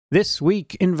This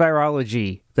Week in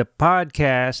Virology, the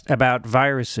podcast about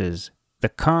viruses, the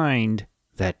kind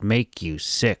that make you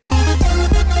sick.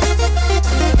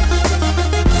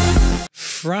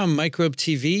 From Microbe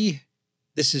TV,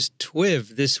 this is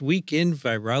TWiV, This Week in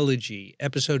Virology,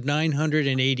 episode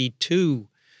 982,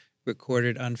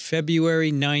 recorded on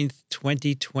February 9th,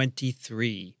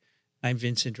 2023. I'm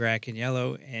Vincent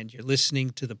Drackaniello, and you're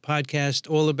listening to the podcast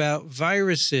all about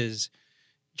viruses.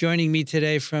 Joining me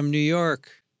today from New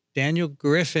York, Daniel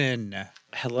Griffin.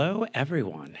 Hello,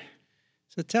 everyone.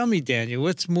 So tell me, Daniel,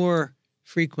 what's more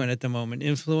frequent at the moment,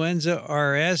 influenza,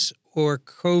 RS, or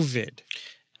COVID?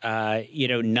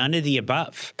 None of the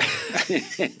above.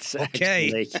 It's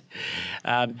okay.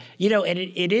 And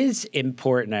it is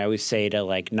important, I always say,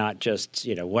 to not just,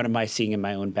 what am I seeing in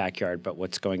my own backyard, but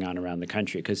what's going on around the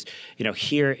country. Because,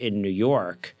 here in New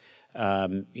York,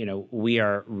 we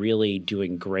are really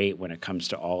doing great when it comes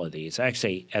to all of these.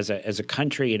 Actually, as a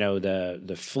country,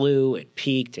 the flu, it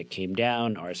peaked, it came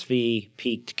down. RSV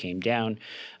peaked, came down.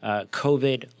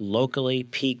 COVID locally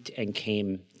peaked and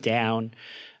came down.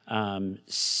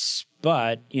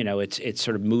 But it's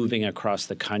sort of moving across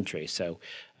the country. So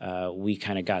we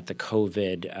kind of got the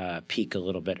COVID peak a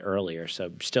little bit earlier.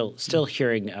 So still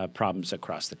hearing problems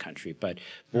across the country. But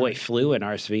boy, flu and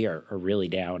RSV are really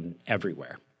down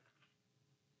everywhere.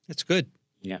 That's good.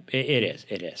 Yeah, it is.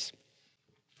 It is.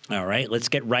 All right, let's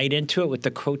get right into it with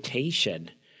the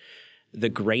quotation. The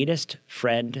greatest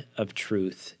friend of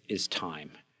truth is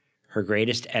time. Her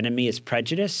greatest enemy is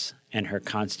prejudice, and her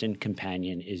constant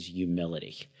companion is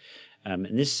humility.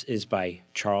 And this is by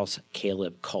Charles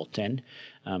Caleb Colton.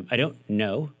 I don't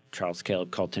know Charles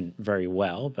Caleb Colton very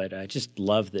well, but I just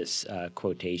love this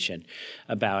quotation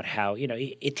about how,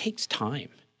 it takes time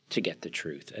to get the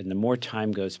truth. And the more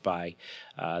time goes by,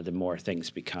 the more things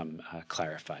become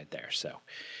clarified there. So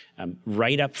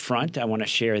right up front, I want to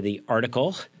share the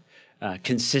article,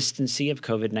 Consistency of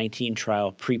COVID-19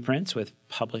 Trial Preprints with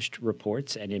Published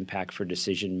Reports and Impact for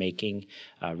Decision-Making,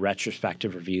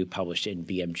 retrospective review published in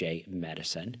BMJ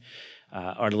Medicine.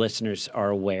 Our listeners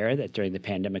are aware that during the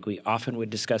pandemic, we often would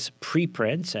discuss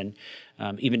preprints and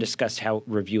even discuss how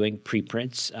reviewing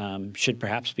preprints should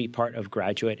perhaps be part of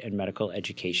graduate and medical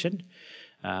education.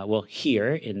 Well,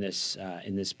 here in this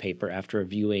paper, after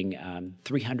reviewing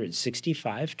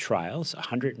 365 trials,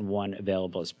 101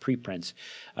 available as preprints,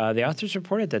 the authors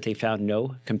reported that they found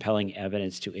no compelling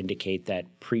evidence to indicate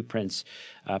that preprints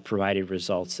provided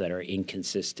results that are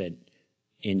inconsistent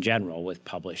in general with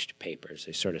published papers.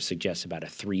 They sort of suggest about a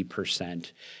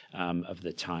 3% of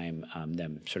the time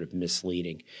them sort of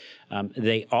misleading.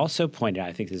 They also pointed out,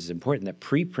 I think this is important, that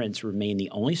preprints remain the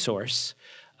only source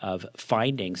of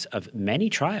findings of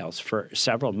many trials for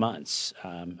several months.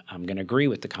 I'm going to agree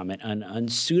with the comment, an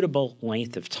unsuitable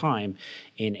length of time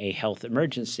in a health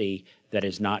emergency that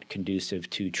is not conducive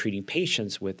to treating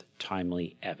patients with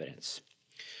timely evidence.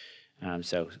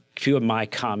 So a few of my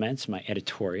comments, my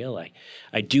editorial,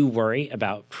 I do worry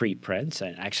about preprints.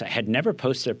 And actually, I had never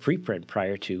posted a preprint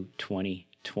prior to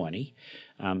 2020.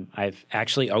 I've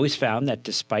actually always found that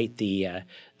despite the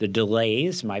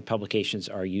delays, my publications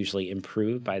are usually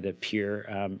improved by the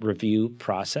peer review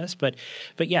process. But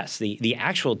yes, the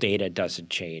actual data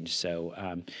doesn't change.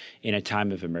 So in a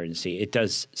time of emergency, it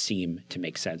does seem to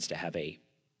make sense to have a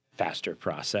faster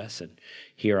process. And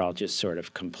here I'll just sort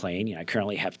of complain. I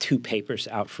currently have 2 papers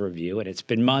out for review, and it's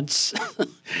been months.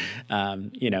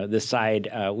 The side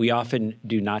we often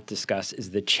do not discuss is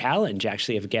the challenge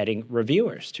actually of getting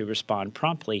reviewers to respond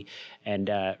promptly and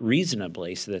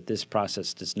reasonably so that this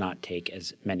process does not take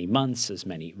as many months, as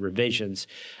many revisions.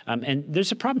 And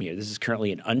there's a problem here. This is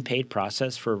currently an unpaid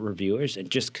process for reviewers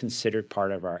and just considered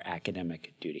part of our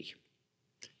academic duty.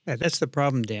 Yeah, that's the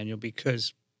problem, Daniel,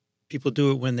 because people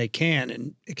do it when they can,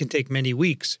 and it can take many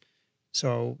weeks.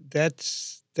 So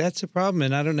that's a problem,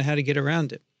 and I don't know how to get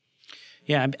around it.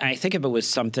 Yeah, I think if it was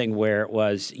something where it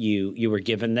was you were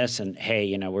given this and,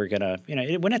 hey, we're going to,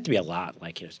 it wouldn't have to be a lot.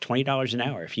 Like, it's $20 an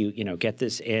hour. If you, get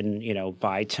this in,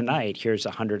 by tonight, here's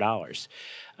 $100.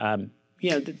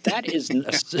 That is,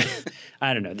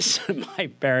 I don't know, this is my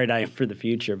paradigm for the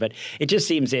future, but it just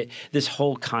seems that this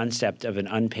whole concept of an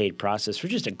unpaid process for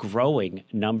just a growing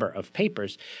number of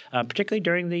papers, particularly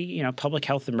during the, public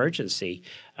health emergency,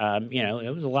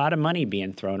 it was a lot of money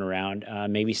being thrown around.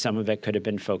 Maybe some of it could have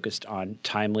been focused on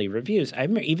timely reviews. I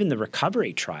remember even the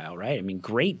recovery trial, right? I mean,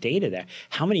 great data there.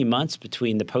 How many months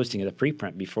between the posting of the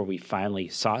preprint before we finally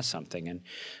saw something? And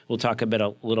we'll talk a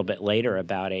little bit later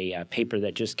about a paper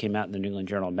that just came out in the New England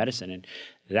Journal of Medicine, and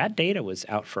that data was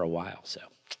out for a while. So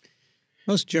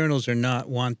Most journals are not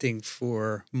wanting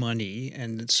for money,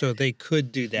 and so they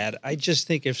could do that. I just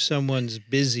think if someone's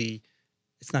busy,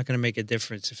 it's not going to make a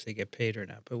difference if they get paid or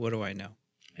not. But what do I know?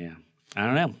 Yeah, I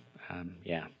don't know.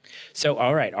 Yeah. So,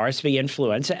 all right, RSV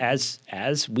influenza.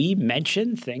 As we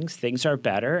mentioned, things are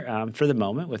better for the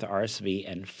moment with RSV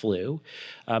and flu.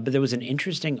 But there was an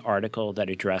interesting article that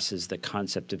addresses the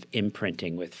concept of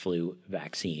imprinting with flu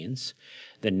vaccines,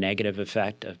 the negative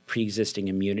effect of preexisting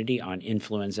immunity on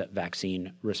influenza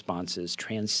vaccine responses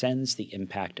transcends the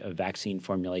impact of vaccine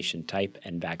formulation type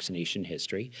and vaccination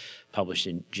history, published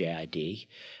in JID.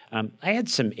 I had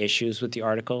some issues with the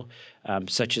article,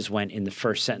 such as when in the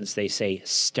first sentence they say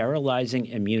sterilizing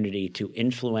immunity to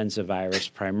influenza virus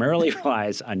primarily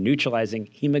relies on neutralizing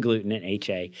hemagglutinin and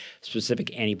HA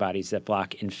specific antibodies that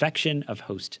block infection of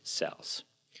host cells.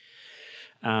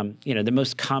 The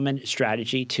most common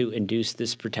strategy to induce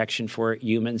this protection for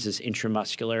humans is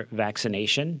intramuscular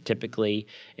vaccination, typically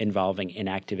involving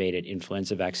inactivated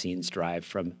influenza vaccines derived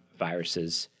from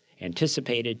viruses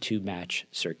anticipated to match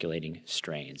circulating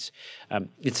strains.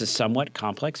 It's a somewhat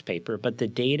complex paper, but the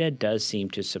data does seem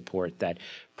to support that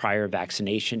prior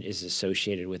vaccination is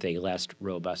associated with a less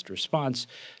robust response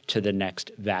to the next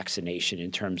vaccination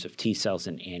in terms of T cells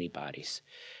and antibodies.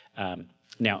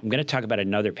 Now, I'm going to talk about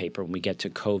another paper when we get to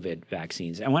COVID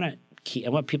vaccines. I want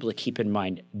people to keep in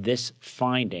mind this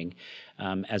finding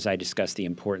as I discuss the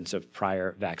importance of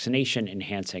prior vaccination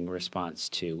enhancing response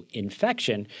to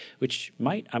infection, which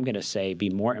might, I'm going to say,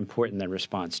 be more important than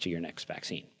response to your next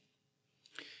vaccine.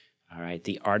 All right,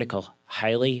 the article,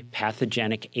 highly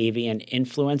pathogenic avian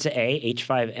influenza A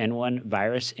H5N1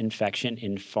 virus infection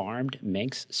in farmed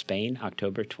minks, Spain,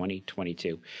 October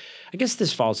 2022. I guess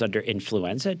this falls under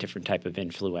influenza, a different type of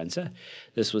influenza.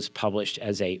 This was published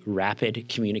as a rapid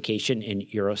communication in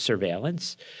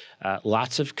Eurosurveillance.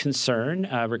 Lots of concern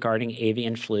regarding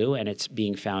avian flu, and it's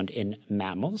being found in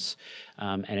mammals,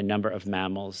 and a number of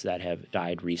mammals that have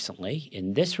died recently.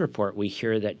 In this report, we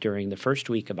hear that during the first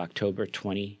week of October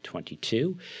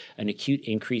 2022, an acute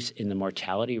increase in the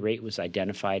mortality rate was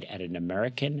identified at an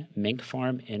American mink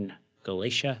farm in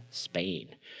Galicia, Spain.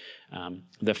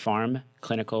 The farm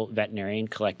clinical veterinarian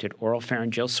collected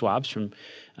oropharyngeal swabs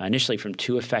initially from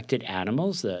 2 affected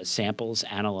animals. The samples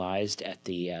analyzed at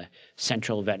the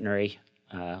Central Veterinary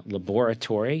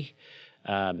Laboratory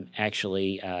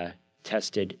actually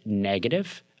tested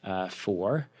negative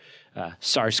for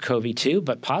SARS-CoV-2,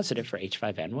 but positive for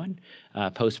H5N1.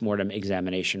 Postmortem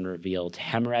examination revealed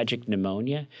hemorrhagic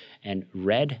pneumonia and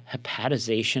red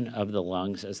hepatization of the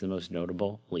lungs as the most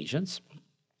notable lesions.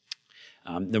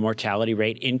 The mortality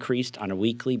rate increased on a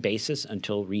weekly basis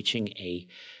until reaching a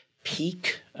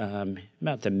peak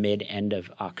about the mid-end of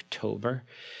October.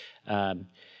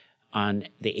 On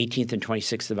the 18th and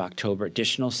 26th of October,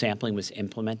 additional sampling was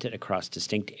implemented across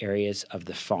distinct areas of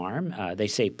the farm. They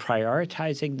say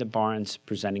prioritizing the barns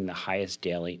presenting the highest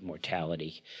daily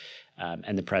mortality.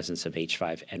 And the presence of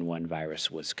H5N1 virus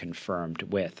was confirmed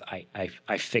with,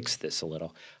 I fixed this a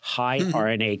little, high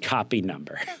RNA copy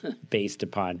number based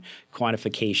upon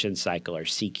quantification cycle or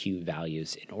CQ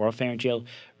values in oropharyngeal,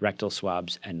 rectal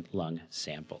swabs, and lung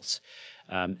samples.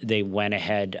 They went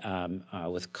ahead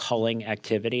with culling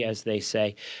activity, as they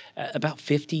say. About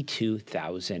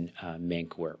 52,000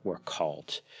 mink were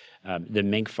culled. The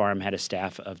mink farm had a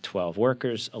staff of 12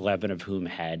 workers, 11 of whom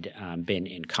had been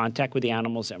in contact with the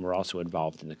animals and were also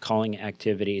involved in the culling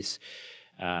activities.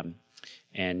 They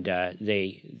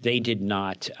did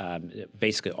not,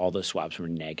 basically all those swabs were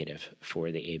negative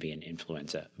for the avian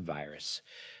influenza virus.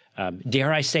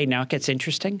 Dare I say now it gets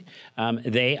interesting?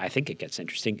 I think it gets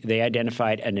interesting. They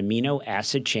identified an amino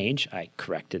acid change. I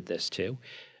corrected this too.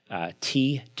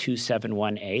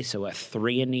 T271A, so a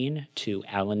threonine to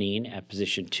alanine at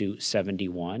position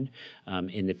 271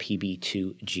 in the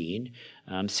PB2 gene.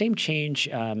 Same change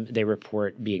they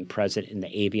report being present in the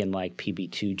avian-like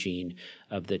PB2 gene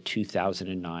of the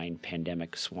 2009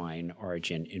 pandemic swine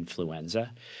origin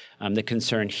influenza. The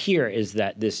concern here is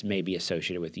that this may be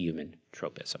associated with human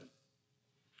tropism.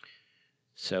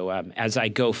 So as I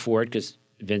go forward, because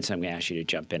Vince, I'm going to ask you to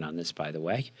jump in on this, by the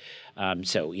way.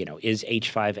 Is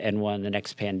H5N1 the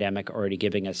next pandemic already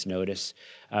giving us notice?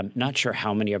 Not sure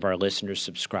how many of our listeners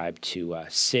subscribe to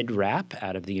CIDRAP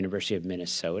out of the University of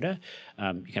Minnesota.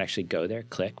 You can actually go there,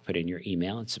 click, put in your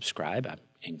email, and subscribe.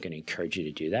 I'm going to encourage you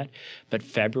to do that. But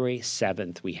February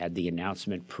 7th, we had the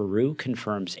announcement, Peru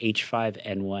confirms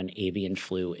H5N1 avian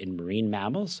flu in marine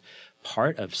mammals,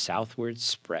 part of southward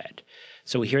spread.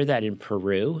 So we hear that in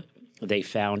Peru, they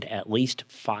found at least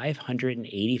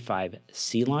 585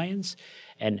 sea lions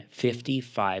and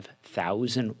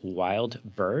 55,000 wild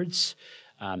birds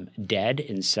dead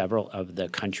in several of the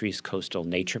country's coastal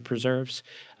nature preserves.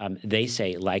 They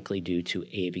say likely due to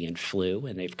avian flu,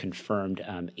 and they've confirmed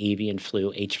avian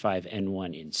flu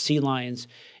H5N1 in sea lions,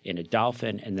 in a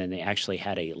dolphin, and then they actually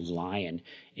had a lion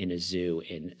in a zoo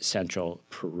in central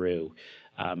Peru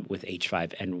with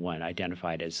H5N1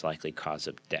 identified as likely cause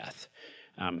of death.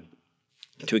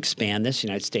 To expand this, the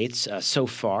United States so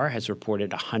far has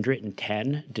reported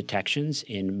 110 detections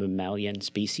in mammalian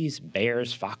species,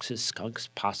 bears, foxes, skunks,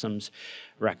 possums,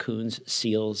 raccoons,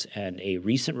 seals, and a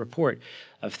recent report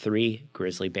of 3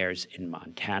 grizzly bears in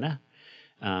Montana.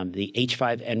 The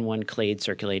H5N1 clade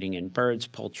circulating in birds,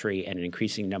 poultry, and an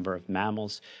increasing number of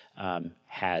mammals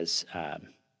has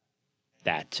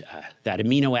that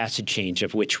amino acid change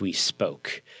of which we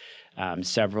spoke.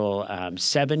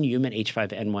 7 human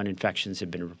H5N1 infections have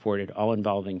been reported, all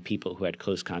involving people who had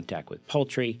close contact with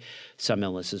poultry. Some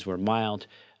illnesses were mild,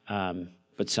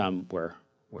 but some were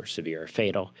severe or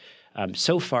fatal.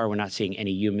 So far, we're not seeing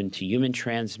any human-to-human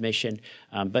transmission,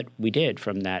 but we did,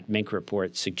 from that mink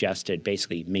report, suggested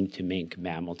basically mink-to-mink,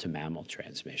 mammal-to-mammal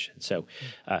transmission. So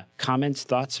comments,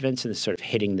 thoughts, Vincent, is sort of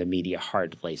hitting the media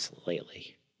hard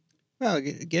lately. Well,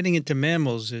 getting into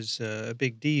mammals is a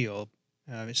big deal.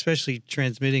 Especially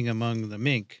transmitting among the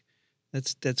mink.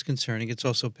 That's concerning. It's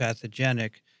also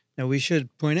pathogenic. Now, we should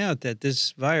point out that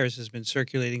this virus has been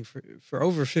circulating for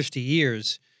over 50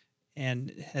 years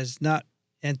and has not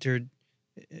entered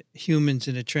humans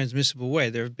in a transmissible way.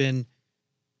 There have been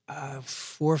 400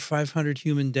 or 500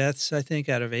 human deaths, I think,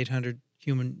 out of 800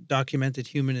 documented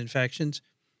human infections.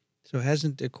 So it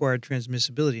hasn't acquired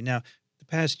transmissibility. Now, the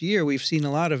past year, we've seen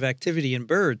a lot of activity in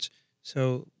birds.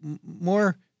 So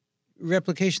more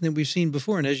replication than we've seen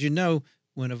before. And as you know,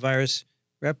 when a virus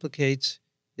replicates,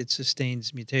 it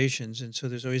sustains mutations. And so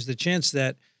there's always the chance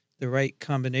that the right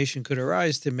combination could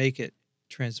arise to make it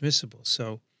transmissible.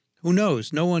 So who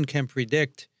knows? No one can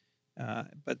predict.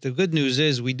 But the good news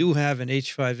is we do have an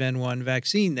H5N1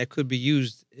 vaccine that could be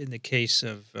used in the case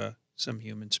of some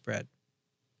human spread.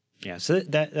 Yeah, so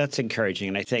that's encouraging,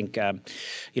 and I think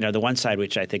the one side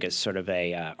which I think is sort of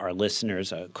our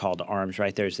listeners' call to arms,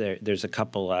 right? There's a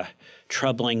couple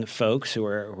troubling folks who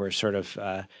are sort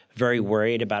of very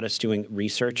worried about us doing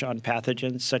research on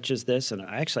pathogens such as this, and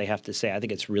I actually have to say I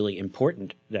think it's really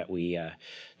important that we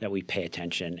pay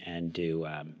attention and do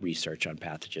research on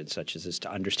pathogens such as this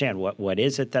to understand what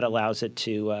is it that allows it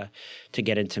to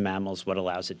get into mammals, what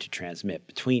allows it to transmit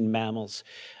between mammals.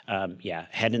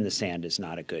 Head in the sand is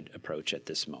not a good approach at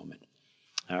this moment.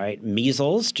 All right,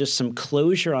 measles, just some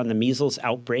closure on the measles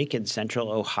outbreak in central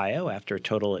Ohio after a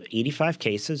total of 85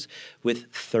 cases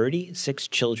with 36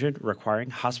 children requiring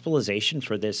hospitalization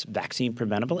for this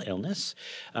vaccine-preventable illness.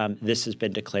 This has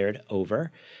been declared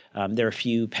over. There are a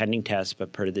few pending tests,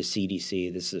 but per the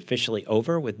CDC, this is officially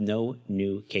over with no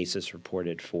new cases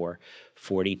reported for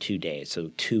 42 days,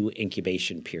 so 2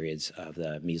 incubation periods of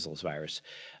the measles virus.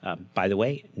 By the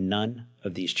way, none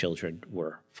of these children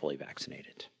were fully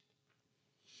vaccinated.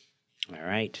 All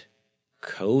right,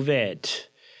 COVID.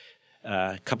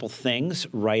 A couple things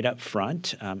right up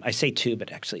front. I say 2,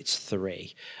 but actually it's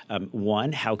 3.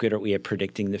 1, how good are we at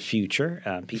predicting the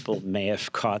future? People may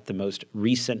have caught the most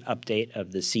recent update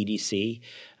of the CDC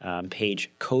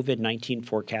page, COVID-19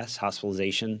 forecast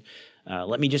hospitalization.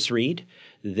 Let me just read.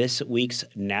 This week's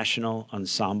National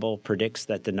Ensemble predicts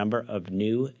that the number of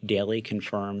new daily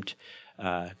confirmed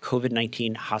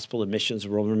COVID-19 hospital admissions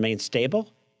will remain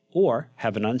stable or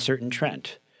have an uncertain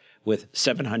trend, with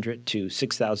 700 to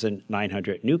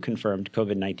 6,900 new confirmed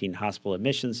COVID-19 hospital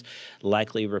admissions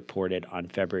likely reported on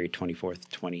February 24th,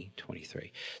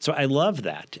 2023. So I love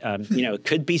that. It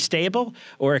could be stable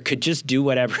or it could just do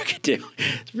whatever it could do.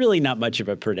 It's really not much of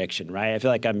a prediction, right? I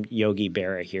feel like I'm Yogi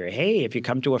Berra here. Hey, if you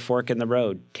come to a fork in the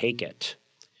road, take it.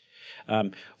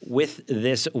 With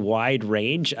this wide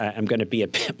range, I'm going to be a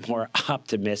bit more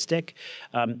optimistic.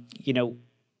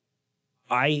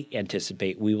 I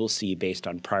anticipate we will see, based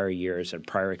on prior years and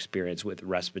prior experience with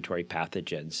respiratory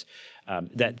pathogens,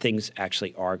 that things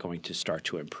actually are going to start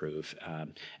to improve,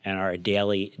 and our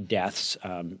daily deaths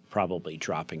probably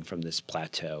dropping from this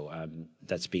plateau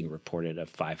that's being reported of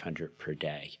 500 per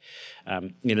day.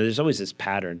 There's always this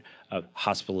pattern of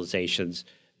hospitalizations,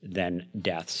 then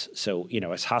deaths. So,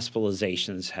 as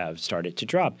hospitalizations have started to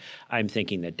drop, I'm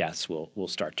thinking that deaths will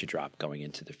start to drop going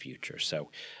into the future. So,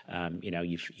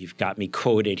 you've got me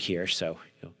quoted here, so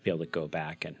you'll be able to go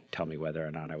back and tell me whether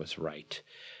or not I was right.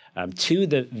 To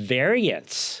the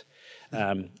variants,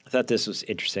 I thought this was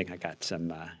interesting. I got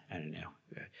some,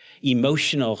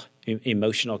 emotional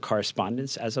emotional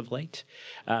correspondence as of late.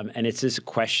 And it's this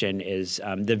question is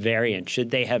the variant,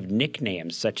 should they have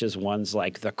nicknames such as ones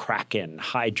like the Kraken,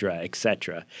 Hydra,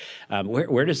 etc.?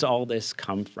 Where does all this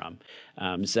come from?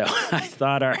 So I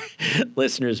thought our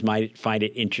listeners might find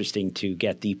it interesting to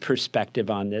get the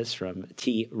perspective on this from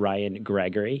T. Ryan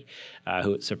Gregory,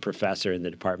 who is a professor in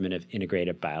the Department of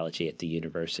Integrative Biology at the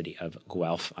University of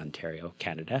Guelph, Ontario,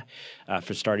 Canada.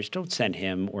 For starters, don't send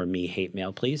him or me hate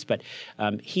mail, please. But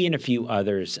he and a few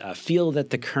others feel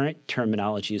that the current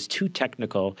terminology is too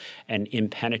technical and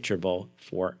impenetrable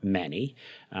for many.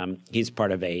 He's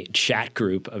part of a chat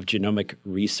group of genomic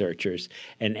researchers,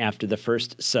 and after the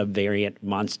first subvariant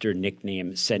monster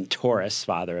nickname Centaurus,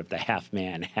 father of the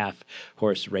half-man,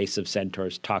 half-horse race of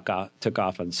centaurs, took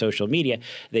off on social media,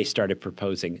 they started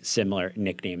proposing similar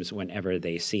nicknames whenever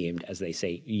they seemed, as they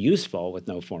say, useful with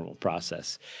no formal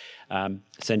process.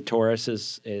 Centaurus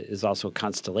is also a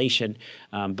constellation,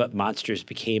 but monsters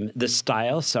became the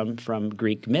style, some from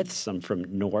Greek myths, some from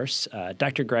Norse.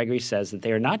 Dr. Gregory says that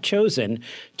they are not chosen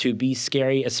to be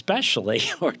scary especially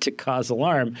or to cause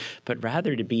alarm, but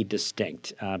rather to be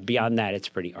distinct. Beyond that, it's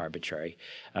pretty arbitrary.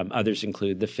 Others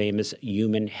include the famous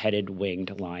human-headed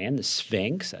winged lion, the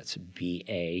Sphinx, that's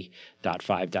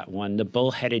BA.5.1, the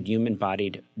bull-headed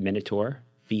human-bodied minotaur,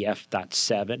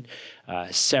 BF.7,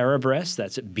 Cerberus,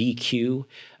 that's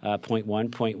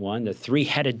BQ.1.1, the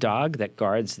three-headed dog that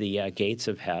guards the gates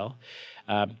of hell.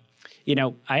 I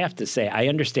have to say, I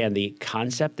understand the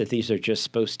concept that these are just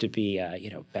supposed to be,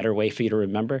 better way for you to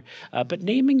remember, but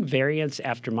naming variants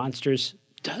after monsters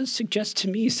does suggest to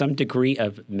me some degree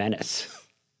of menace.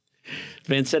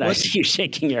 Vincent, I see you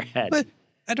shaking your head. But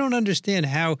I don't understand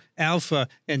how alpha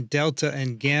and delta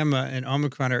and gamma and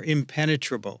omicron are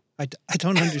impenetrable. I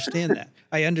don't understand that.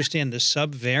 I understand the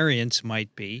subvariants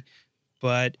might be,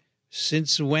 but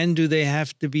since when do they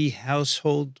have to be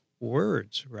household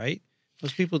words, right?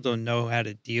 Most people don't know how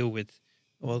to deal with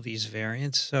all these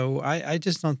variants. So I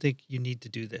just don't think you need to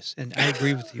do this. And I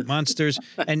agree with you. Monsters.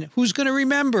 And who's going to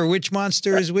remember which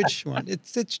monster is which one?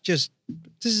 It's just,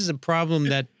 this is a problem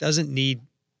that doesn't need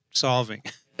solving,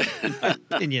 in my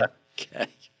opinion. Okay.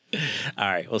 All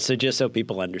right. Well, so just so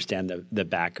people understand the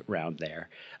background there.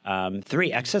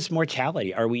 3, excess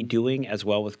mortality. Are we doing as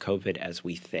well with COVID as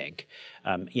we think?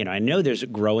 I know there's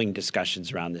growing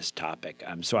discussions around this topic.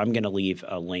 So I'm going to leave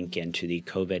a link into the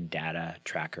COVID data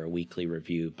tracker weekly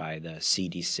review by the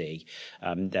CDC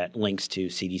that links to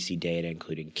CDC data,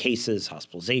 including cases,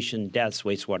 hospitalization, deaths,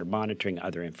 wastewater monitoring,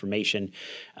 other information.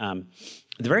 The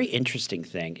very interesting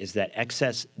thing is that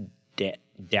excess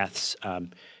deaths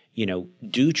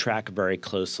do track very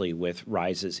closely with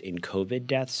rises in COVID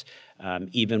deaths,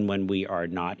 even when we are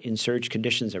not in surge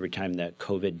conditions. Every time the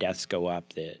COVID deaths go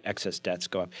up, the excess deaths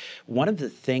go up. One of the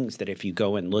things that if you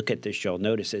go and look at this, you'll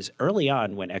notice is early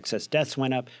on when excess deaths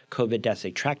went up, COVID deaths,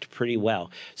 they tracked pretty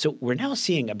well. So we're now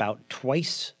seeing about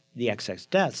twice the excess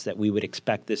deaths that we would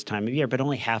expect this time of year, but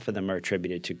only half of them are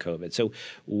attributed to COVID. So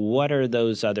what are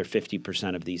those other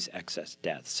 50% of these excess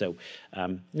deaths? So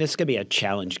this is going to be a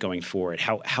challenge going forward.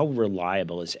 How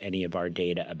reliable is any of our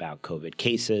data about COVID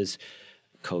cases,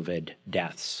 COVID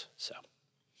deaths? So,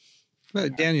 Well,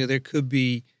 Daniel, there could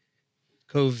be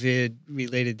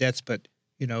COVID-related deaths, but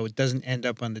it doesn't end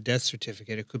up on the death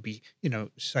certificate. It could be,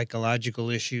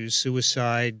 psychological issues,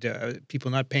 suicide,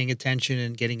 people not paying attention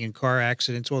and getting in car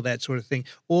accidents, all that sort of thing,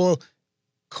 all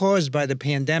caused by the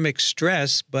pandemic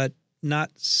stress, but not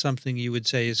something you would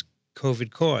say is COVID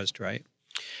caused, right?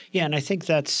 Yeah, and I think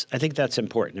that's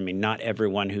important. I mean, not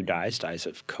everyone who dies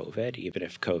of COVID, even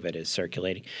if COVID is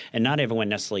circulating, and not everyone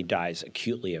necessarily dies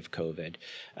acutely of COVID.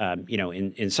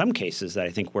 In some cases that I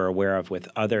think we're aware of with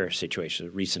other situations,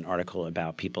 a recent article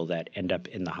about people that end up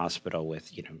in the hospital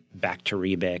with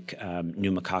bacteremic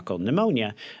pneumococcal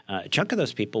pneumonia. A chunk of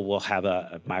those people will have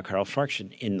a myocardial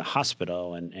infarction in the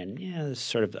hospital, and there's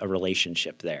sort of a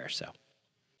relationship there. So.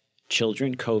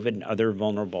 Children, COVID, and other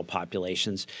vulnerable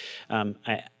populations.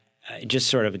 I just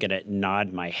sort of going to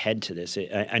nod my head to this.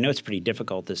 I know it's pretty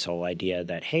difficult, this whole idea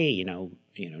that, hey,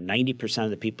 90% of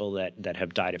the people that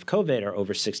have died of COVID are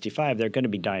over 65. They're going to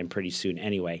be dying pretty soon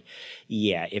anyway.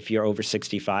 Yeah, if you're over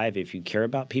 65, if you care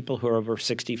about people who are over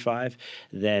 65,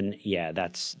 then, yeah,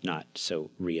 that's not so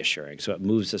reassuring. So it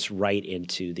moves us right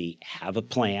into the have a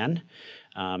plan.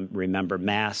 Remember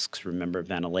masks, remember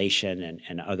ventilation,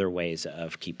 and other ways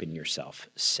of keeping yourself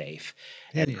safe.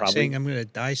 Yeah, you're saying I'm going to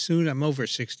die soon? I'm over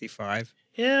 65.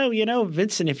 Yeah,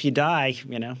 Vincent, if you die,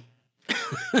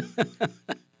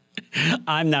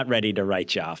 I'm not ready to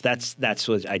write you off. That's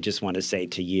what I just want to say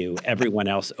to you, everyone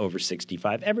else over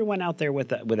 65, everyone out there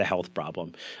with a health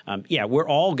problem. Yeah, we're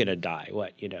all going to die.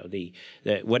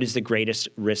 What is the greatest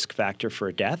risk factor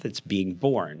for death? It's being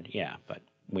born. Yeah, but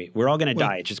we're all going to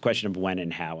die. It's just a question of when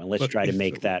and how. And let's try to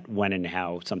make that when and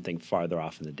how something farther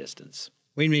off in the distance.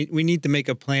 We need to make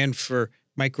a plan for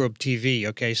microbe TV,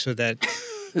 okay, so that,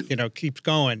 keeps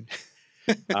going.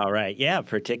 All right. Yeah,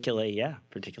 particularly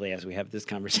as we have this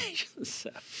conversation. So,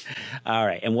 all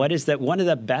right. And what is one of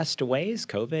the best ways?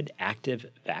 COVID active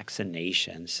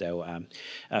vaccination. So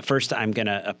first, I'm going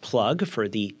to plug for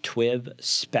the TWiV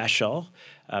special,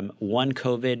 one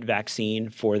COVID vaccine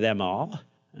for them all.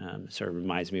 Sort of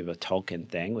reminds me of a Tolkien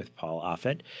thing with Paul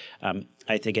Offit.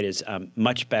 I think it is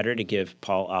much better to give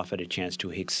Paul Offit a chance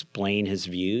to explain his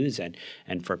views and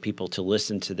for people to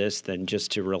listen to this than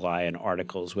just to rely on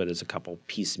articles where there's a couple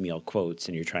piecemeal quotes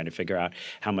and you're trying to figure out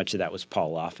how much of that was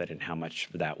Paul Offit and how much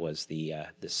of that was the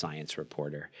science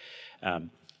reporter.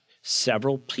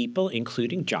 Several people,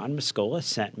 including John Mascola,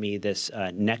 sent me this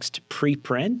next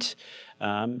preprint.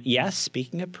 Yes,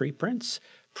 speaking of preprints,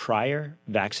 prior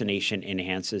vaccination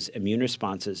enhances immune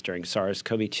responses during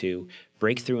SARS-CoV-2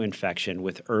 breakthrough infection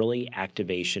with early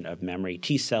activation of memory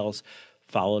T cells,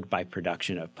 followed by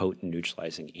production of potent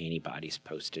neutralizing antibodies,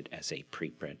 posted as a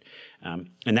preprint. And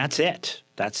that's it.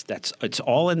 It's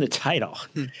all in the title.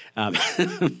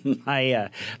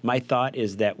 My thought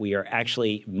is that we are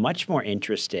actually much more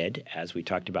interested, as we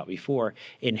talked about before,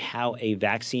 in how a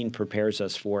vaccine prepares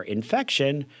us for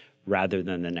infection rather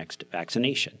than the next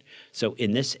vaccination. So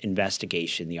in this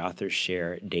investigation, the authors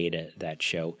share data that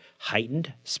show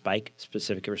heightened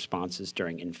spike-specific responses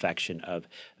during infection of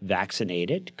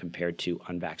vaccinated compared to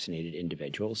unvaccinated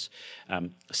individuals.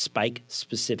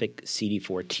 Spike-specific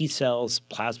CD4 T cells,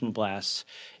 plasmablasts,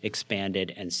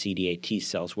 expanded, and CD8 T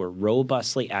cells were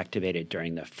robustly activated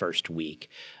during the first week.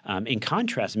 In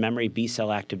contrast, memory B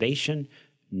cell activation,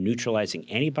 neutralizing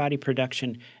antibody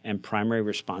production, and primary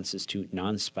responses to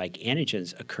non-spike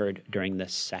antigens occurred during the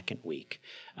second week.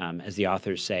 As the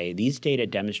authors say, these data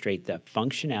demonstrate the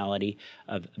functionality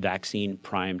of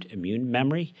vaccine-primed immune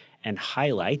memory and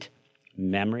highlight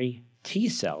memory T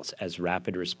cells as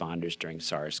rapid responders during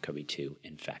SARS-CoV-2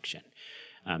 infection.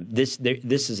 This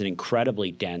is an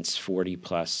incredibly dense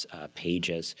 40-plus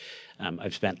pages.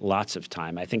 I've spent lots of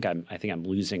time. I think I'm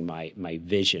losing my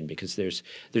vision because there's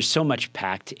so much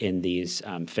packed in these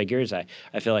figures. I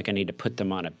feel like I need to put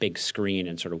them on a big screen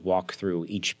and sort of walk through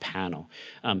each panel.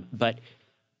 But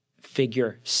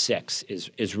Figure 6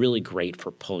 is really great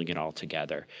for pulling it all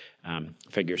together.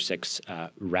 Figure 6,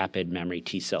 rapid memory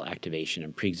T cell activation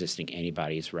and preexisting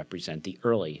antibodies represent the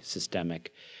early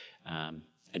systemic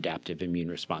adaptive immune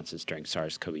responses during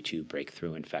SARS-CoV-2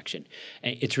 breakthrough infection.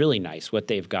 And it's really nice. What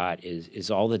they've got is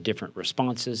all the different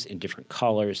responses in different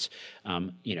colors,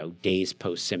 days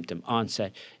post-symptom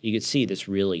onset. You can see this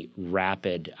really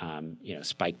rapid,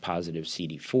 spike-positive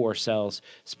CD4 cells,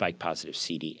 spike-positive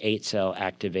CD8 cell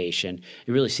activation.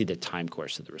 You really see the time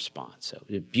course of the response. So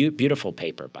beautiful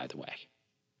paper, by the way.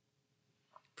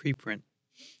 Preprint.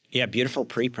 Yeah, beautiful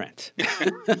preprint.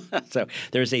 So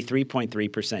there's a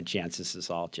 3.3% chance this is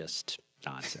all just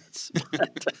nonsense.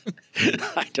 But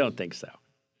I don't think so.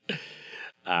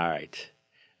 All right.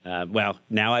 Well,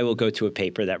 now I will go to a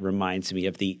paper that reminds me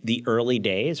of the early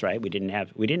days, right? We didn't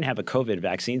have a COVID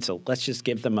vaccine, so let's just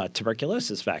give them a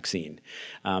tuberculosis vaccine.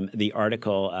 The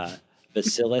article,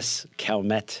 Bacillus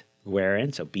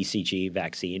Calmette-Guérin, so BCG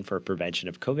vaccine for prevention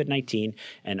of COVID-19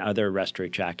 and other respiratory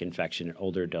tract infection in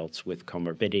older adults with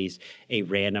comorbidities, a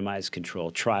randomized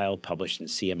controlled trial published in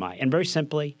CMI. And very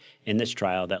simply, in this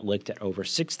trial that looked at over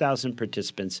 6,000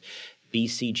 participants,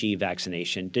 BCG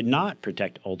vaccination did not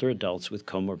protect older adults with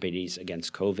comorbidities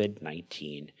against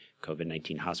COVID-19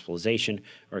 hospitalization,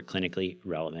 or clinically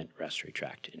relevant respiratory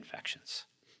tract infections.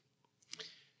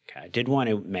 Okay, I did want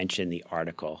to mention the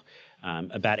article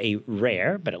about a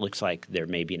rare, but it looks like there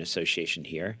may be an association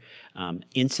here,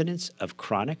 incidence of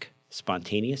chronic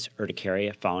spontaneous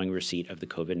urticaria following receipt of the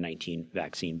COVID-19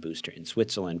 vaccine booster in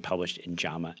Switzerland, published in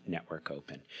JAMA Network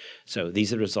Open. So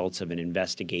these are the results of an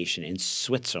investigation in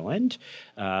Switzerland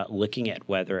looking at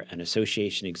whether an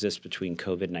association exists between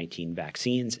COVID-19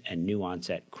 vaccines and new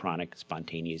onset chronic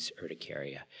spontaneous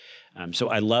urticaria. So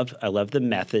I love the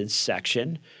methods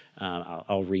section.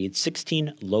 I'll read.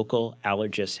 16 local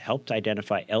allergists helped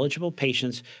identify eligible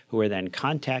patients who were then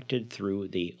contacted through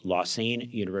the Lausanne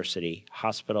University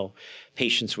Hospital.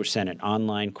 Patients were sent an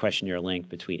online questionnaire link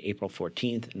between April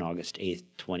 14th and August 8th,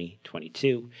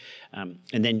 2022. And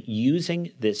then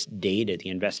using this data, the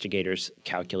investigators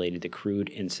calculated the crude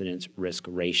incidence risk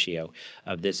ratio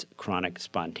of this chronic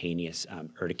spontaneous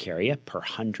urticaria per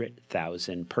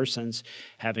 100,000 persons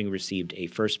having received a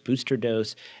first booster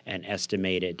dose, and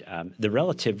estimated the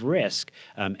relative risk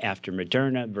after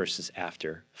Moderna versus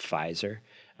after Pfizer.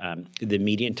 The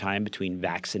median time between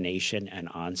vaccination and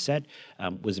onset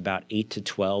was about 8 to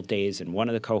 12 days in one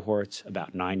of the cohorts,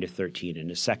 about 9 to 13 in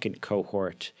the second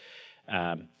cohort.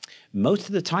 Most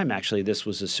of the time, actually, this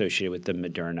was associated with the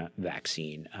Moderna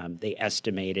vaccine. They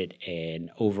estimated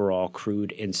an overall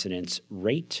crude incidence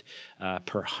rate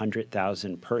per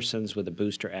 100,000 persons with a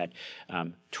booster at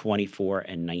 24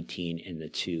 and 19 in the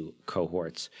two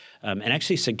cohorts, and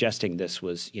actually suggesting this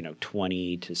was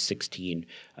 20 to 16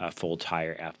 fold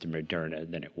higher after Moderna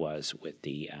than it was with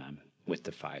the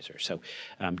Pfizer. So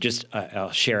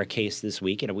I'll share a case this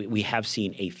week. We have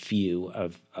seen a few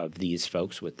of these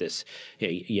folks with this.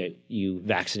 You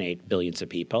vaccinate billions of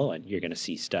people and you're going to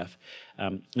see stuff.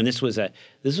 And this was a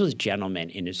gentleman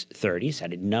in his 30s,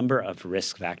 had a number of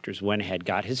risk factors. Went ahead,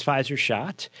 got his Pfizer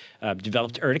shot,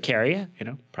 developed urticaria,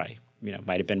 probably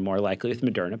might have been more likely with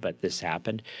Moderna, but this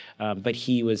happened. But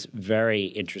he was very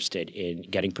interested in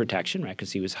getting protection, right,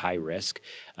 because he was high risk.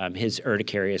 His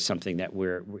urticaria is something that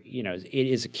it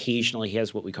is occasionally, he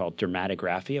has what we call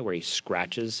dermatographia, where he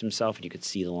scratches himself and you could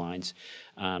see the lines.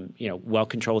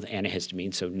 Well-controlled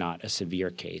antihistamine, so not a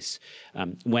severe case.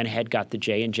 Went ahead, got the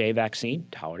J&J vaccine,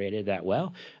 tolerated that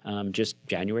well. Just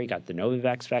January, got the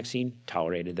Novavax vaccine,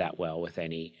 tolerated that well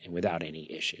without any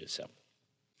issues. So.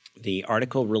 The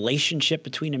article, Relationship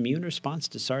Between Immune Response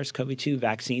to SARS-CoV-2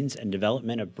 Vaccines and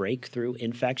Development of Breakthrough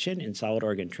Infection in Solid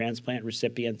Organ Transplant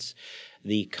Recipients,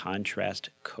 the Contrast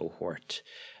Cohort,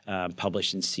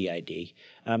 published in CID.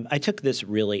 I took this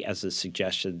really as a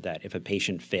suggestion that if a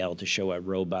patient failed to show a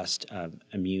robust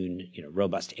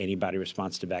robust antibody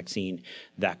response to vaccine,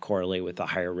 that correlate with a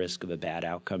higher risk of a bad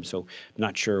outcome. So I'm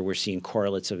not sure we're seeing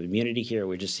correlates of immunity here.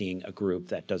 We're just seeing a group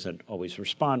that doesn't always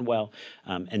respond well.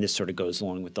 And this sort of goes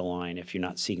along with the line, if you're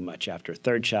not seeing much after a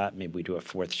third shot, maybe we do a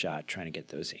fourth shot trying to get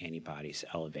those antibodies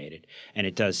elevated. And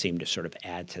it does seem to sort of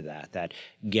add to that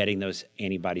getting those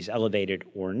antibodies elevated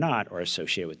or not are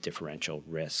associated with differential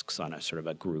risks on a sort of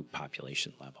a group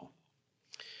population level.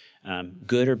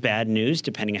 Good or bad news,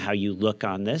 depending on how you look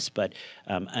on this, but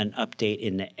an update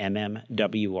in the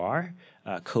MMWR,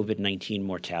 COVID-19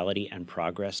 mortality and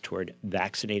progress toward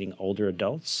vaccinating older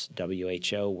adults,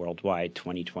 WHO worldwide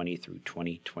 2020 through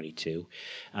 2022.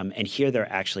 And here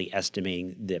they're actually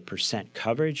estimating the percent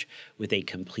coverage with a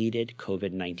completed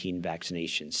COVID-19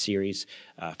 vaccination series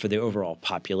for the overall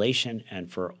population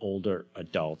and for older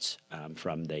adults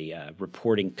from the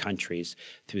reporting countries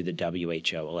through the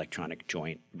WHO electronic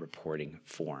joint reporting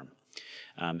form.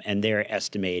 And they're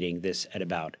estimating this at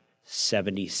about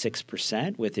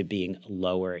 76%, with it being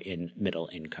lower in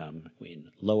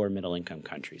lower middle income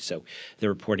countries. So they're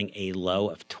reporting a low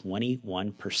of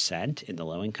 21% in the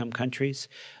low income countries,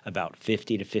 about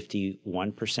 50 to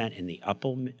 51% in the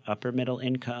upper middle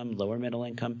income, lower middle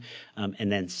income,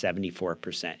 and then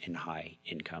 74% in high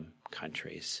income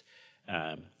countries.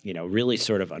 Really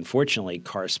sort of unfortunately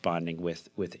corresponding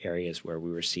with areas where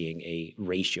we were seeing a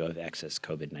ratio of excess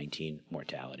COVID-19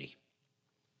 mortality.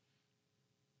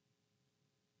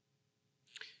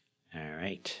 All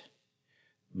right.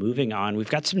 Moving on, we've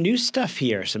got some new stuff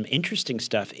here, some interesting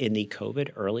stuff in the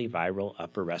COVID early viral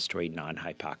upper respiratory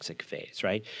non-hypoxic phase,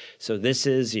 right? So this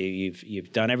is,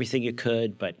 you've done everything you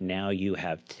could, but now you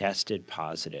have tested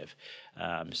positive.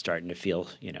 Starting to feel,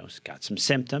 got some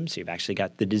symptoms. You've actually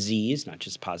got the disease, not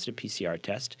just positive PCR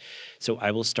test. So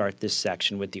I will start this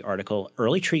section with the article,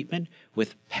 Early Treatment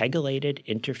with Pegylated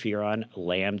Interferon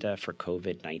Lambda for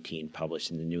COVID-19, published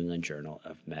in the New England Journal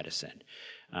of Medicine.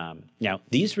 Now,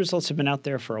 these results have been out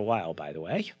there for a while, by the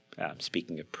way,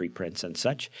 speaking of preprints and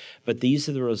such, but these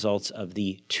are the results of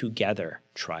the TWiV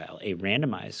trial, a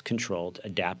randomized, controlled,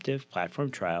 adaptive platform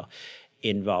trial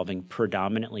involving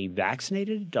predominantly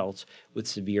vaccinated adults with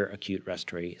severe acute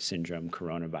respiratory syndrome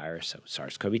coronavirus, so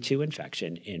SARS-CoV-2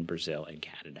 infection in Brazil and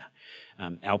Canada.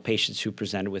 Outpatients who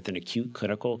presented with an acute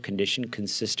clinical condition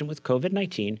consistent with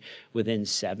COVID-19 within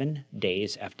 7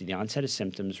 days after the onset of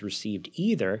symptoms received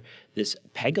either this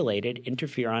pegylated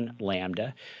interferon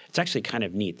lambda. It's actually kind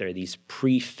of neat. There are these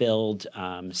pre-filled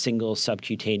single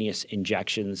subcutaneous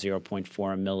injections, 0.4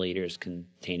 milliliters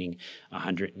containing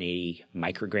 180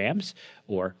 micrograms,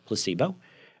 or placebo.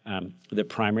 The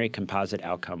primary composite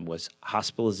outcome was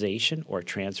hospitalization or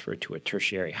transfer to a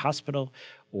tertiary hospital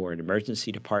or an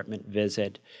emergency department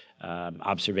visit,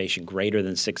 observation greater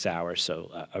than 6 hours,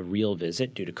 so a real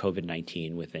visit due to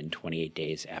COVID-19 within 28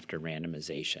 days after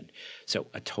randomization. So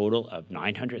a total of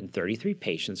 933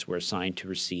 patients were assigned to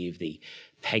receive the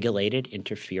pegylated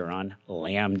interferon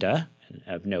lambda. And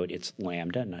of note, it's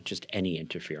lambda, not just any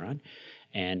interferon.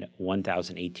 And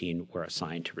 1,018 were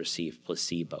assigned to receive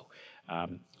placebo.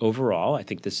 Overall, I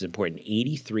think this is important,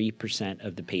 83%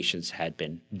 of the patients had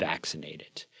been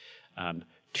vaccinated.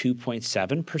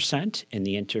 2.7% in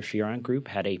the interferon group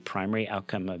had a primary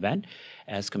outcome event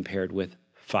as compared with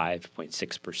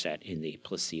 5.6% in the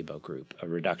placebo group, a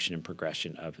reduction in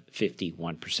progression of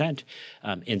 51%.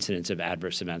 Incidence of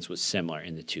adverse events was similar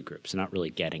in the two groups, not really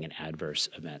getting an adverse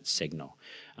event signal.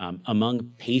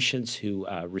 Among patients who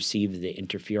received the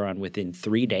interferon within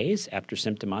 3 days after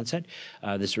symptom onset,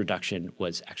 this reduction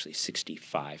was actually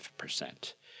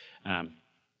 65%.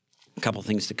 A couple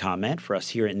things to comment. For us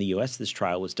here in the U.S., this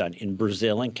trial was done in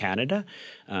Brazil and Canada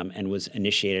and was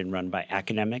initiated and run by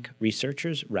academic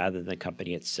researchers rather than the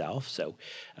company itself. So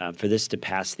for this to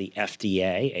pass the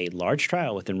FDA, a large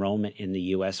trial with enrollment in the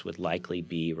U.S. would likely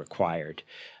be required.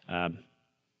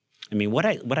 What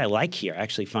I like here, I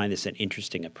actually find this an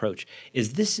interesting approach,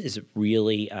 is this is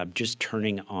really just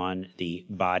turning on the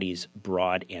body's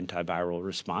broad antiviral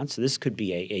response. So this could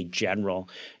be a general,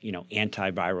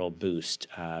 antiviral boost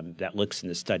that looks in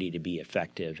the study to be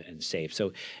effective and safe.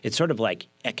 So it's sort of like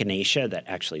echinacea that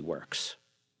actually works.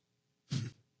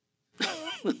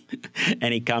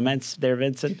 Any comments there,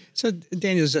 Vincent? So,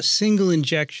 Daniel, it's a single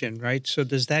injection, right? So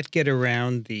does that get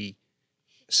around the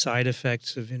side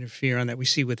effects of interferon that we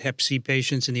see with Hep C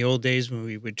patients in the old days when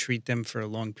we would treat them for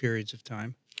long periods of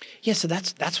time? Yeah, so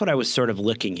that's what I was sort of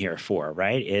looking here for,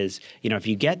 right? Is, if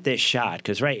you get this shot,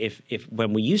 because, right, if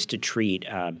when we used to treat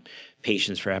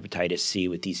patients for hepatitis C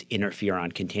with these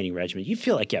interferon-containing regimens, you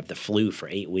feel like you have the flu for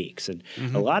 8 weeks. And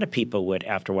a lot of people would,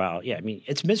 after a while,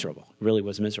 it's miserable. It really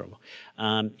was miserable.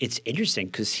 It's interesting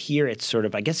because here it's sort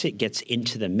of, I guess it gets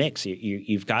into the mix.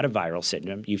 You've got a viral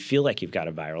syndrome. You feel like you've got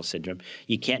a viral syndrome.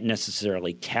 You can't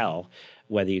necessarily tell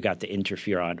whether you got the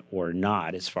interferon or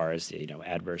not as far as,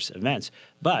 adverse events.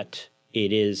 But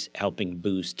it is helping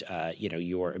boost,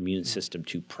 your immune system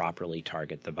to properly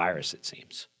target the virus, it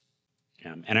seems.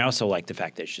 And I also like the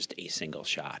fact that it's just a single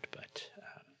shot.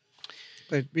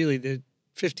 But really, the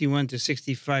 51 to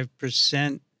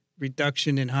 65%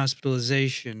 reduction in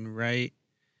hospitalization, right?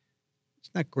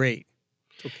 It's not great.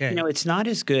 Okay. It's not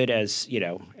as good as,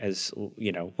 it's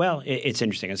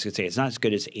interesting. I was going to say it's not as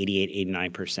good as 88,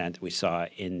 89% that we saw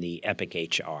in the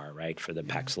EPIC-HR, right, for the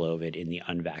Paxlovid in the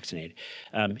unvaccinated.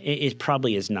 It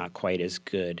probably is not quite as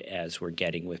good as we're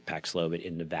getting with Paxlovid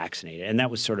in the vaccinated. And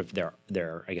that was sort of their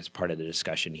I guess, part of the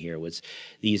discussion here was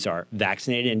these are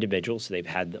vaccinated individuals. So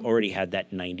they've already had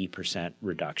that 90%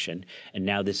 reduction. And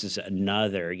now this is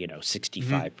another,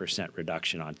 65%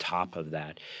 reduction on top of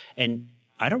that. And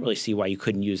I don't really see why you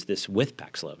couldn't use this with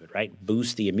Paxlovid, right?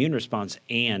 Boost the immune response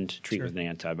and treat with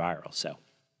an antiviral. So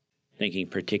thinking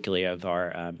particularly of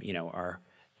our, our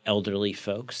elderly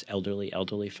folks, our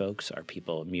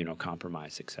people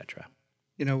immunocompromised, et cetera.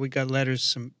 We got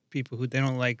letters from people who they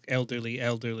don't like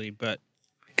elderly, but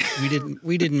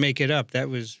we didn't make it up. That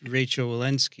was Rachel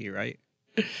Walensky, right?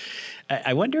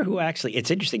 I wonder who actually,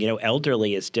 it's interesting,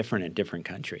 elderly is different in different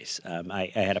countries. I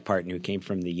had a partner who came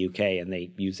from the UK and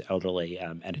they use elderly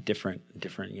at a different,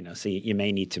 so you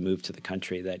may need to move to the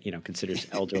country that, considers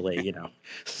elderly,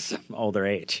 some older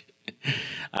age.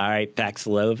 All right,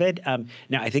 Paxlovid.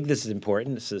 Now, I think this is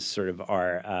important. This is sort of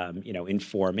our,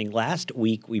 informing. Last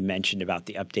week, we mentioned about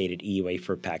the updated EUA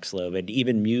for Paxlovid,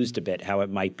 even mused a bit how it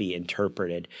might be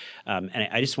interpreted. And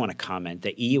I just want to comment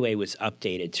that EUA was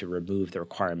updated to remove the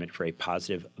requirement for a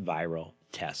positive viral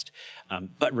test,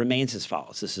 but remains as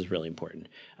follows. This is really important.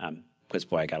 Because,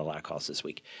 boy, I got a lot of calls this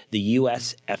week. The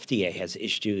U.S. FDA has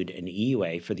issued an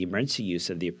EUA for the emergency use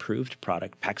of the approved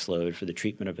product Paxlovid for the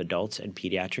treatment of adults and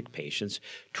pediatric patients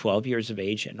 12 years of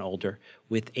age and older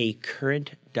with a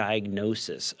current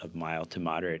diagnosis of mild to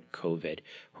moderate COVID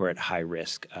who are at high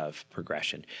risk of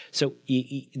progression. So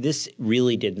this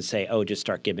really didn't say, just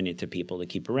start giving it to people to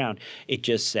keep around. It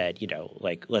just said,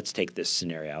 let's take this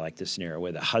scenario. I like this scenario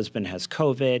where the husband has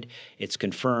COVID. It's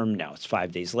confirmed. Now it's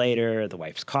 5 days later. The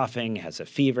wife's coughing, has a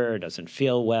fever, doesn't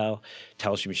feel well,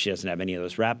 tells you she doesn't have any of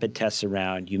those rapid tests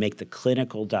around. You make the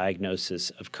clinical diagnosis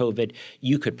of COVID.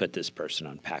 You could put this person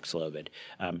on Paxlovid.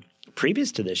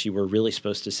 previous to this, you were really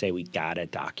supposed to say, we got to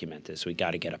document this. We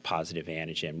got to get a positive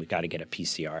antigen. We got to get a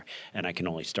PCR, and I can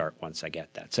only start once I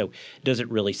get that. So it doesn't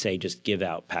really say just give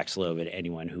out Paxlovid to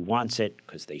anyone who wants it,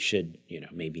 because they should,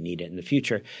 maybe need it in the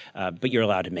future. But you're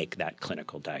allowed to make that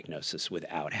clinical diagnosis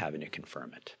without having to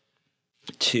confirm it.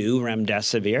 2,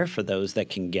 remdesivir for those that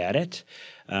can get it.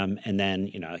 And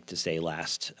then, I like to say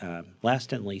last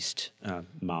and least,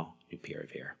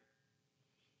 molnupiravir.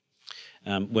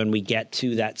 When we get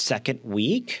to that second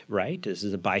week, right, this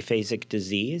is a biphasic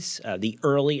disease, the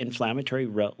early inflammatory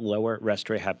lower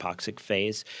respiratory hypoxic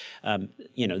phase,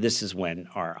 this is when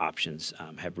our options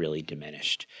have really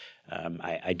diminished.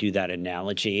 I do that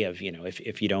analogy of,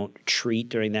 if you don't treat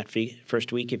during that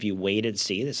first week, if you wait and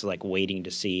see, this is like waiting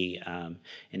to see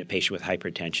in a patient with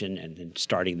hypertension and then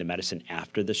starting the medicine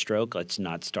after the stroke. Let's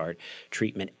not start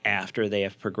treatment after they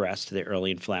have progressed to the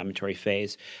early inflammatory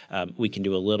phase. We can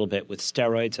do a little bit with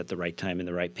steroids at the right time in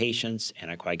the right patients,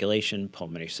 anticoagulation,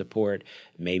 pulmonary support,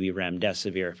 maybe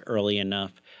remdesivir if early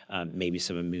enough, maybe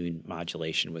some immune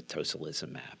modulation with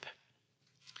tocilizumab.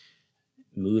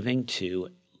 Moving to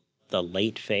the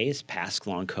late phase, past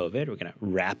long COVID. We're going to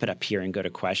wrap it up here and go to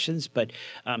questions. But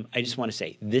I just want to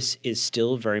say this is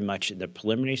still very much in the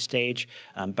preliminary stage,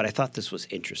 but I thought this was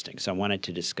interesting. So I wanted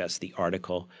to discuss the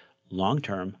article,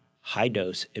 Long-Term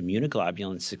High-Dose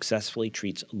Immunoglobulin Successfully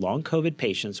Treats Long COVID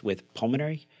Patients with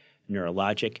Pulmonary,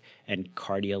 Neurologic, and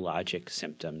Cardiologic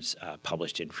Symptoms,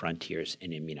 published in Frontiers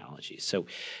in Immunology. So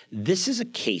this is a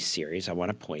case series, I want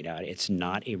to point out. It's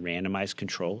not a randomized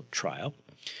control trial.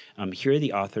 Here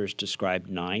the authors describe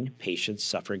 9 patients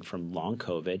suffering from long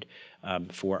COVID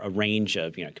for a range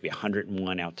of, it could be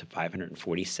 101 out to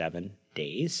 547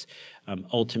 days.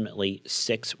 Ultimately,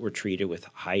 6 were treated with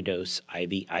high-dose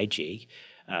IVIG,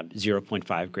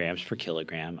 0.5 grams per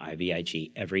kilogram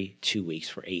IVIG every 2 weeks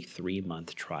for a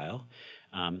 3-month trial.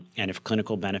 And if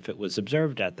clinical benefit was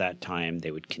observed at that time, they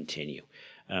would continue.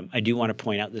 I do want to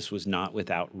point out this was not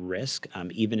without risk.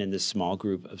 Even in this small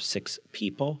group of 6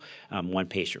 people, 1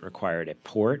 patient required a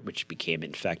port, which became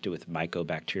infected with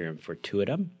Mycobacterium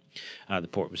fortuitum. The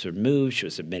port was removed. She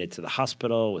was admitted to the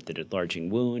hospital with an enlarging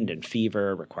wound and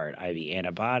fever, required IV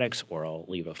antibiotics, oral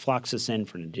levofloxacin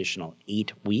for an additional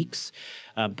 8 weeks.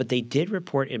 But they did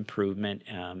report improvement,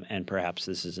 and perhaps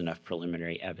this is enough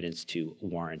preliminary evidence to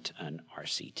warrant an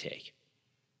RCT.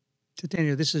 So,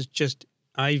 Daniel, this is just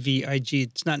IVIG.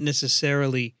 It's not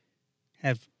necessarily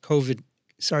have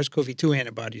SARS-CoV-2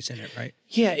 antibodies in it, right?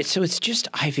 Yeah, so it's just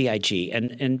IVIG.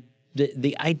 And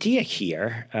the idea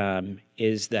here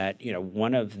is that,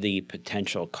 one of the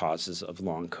potential causes of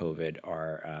long COVID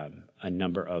are a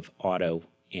number of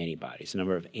autoantibodies, a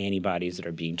number of antibodies that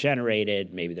are being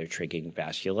generated. Maybe they're triggering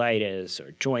vasculitis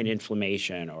or joint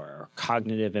inflammation or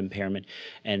cognitive impairment.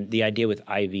 And the idea with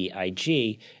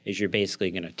IVIG is you're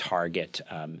basically going to target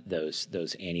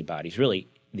those antibodies, really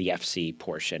the FC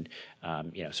portion,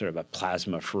 sort of a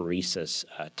plasmapheresis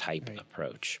type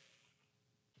approach.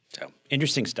 So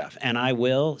interesting stuff. And I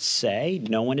will say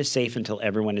no one is safe until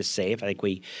everyone is safe. I think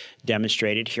we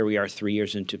demonstrated here we are 3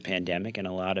 years into pandemic, and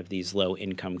a lot of these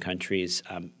low-income countries,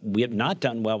 we have not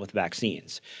done well with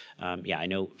vaccines. I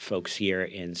know folks here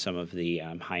in some of the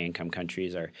high-income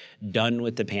countries are done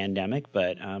with the pandemic,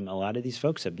 but a lot of these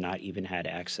folks have not even had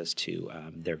access to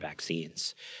their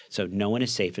vaccines. So no one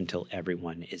is safe until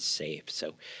everyone is safe.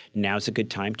 So now's a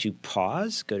good time to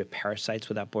pause, go to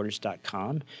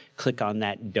parasiteswithoutborders.com, click on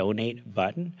that donate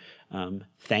button.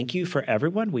 Thank you for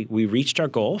everyone. We reached our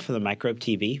goal for the Microbe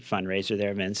TV fundraiser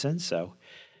there, Vincent. So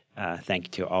thank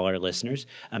you to all our listeners.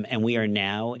 And we are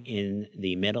now in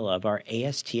the middle of our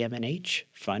ASTM&H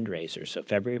fundraiser. So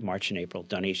February, March, and April,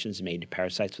 donations made to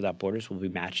Parasites Without Borders will be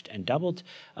matched and doubled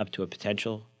up to a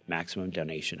potential maximum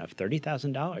donation of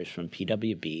 $30,000 from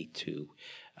PWB to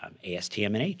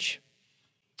ASTM&H.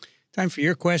 Time for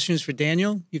your questions for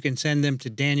Daniel. You can send them to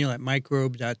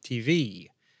daniel@microbe.tv.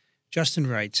 Justin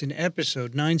writes, in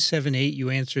episode 978, you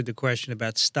answered the question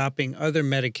about stopping other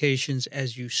medications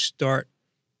as you start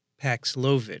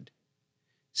Paxlovid.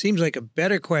 Seems like a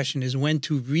better question is when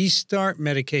to restart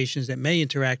medications that may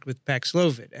interact with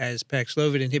Paxlovid, as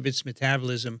Paxlovid inhibits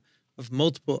metabolism of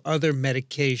multiple other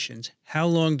medications. How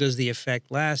long does the effect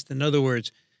last? In other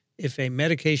words, if a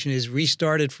medication is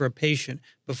restarted for a patient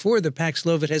before the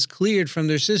Paxlovid has cleared from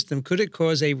their system, could it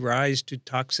cause a rise to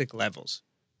toxic levels?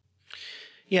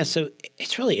 Yeah, so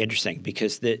it's really interesting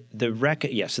because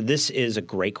so this is a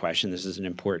great question. This is an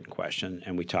important question,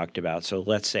 and we talked about, so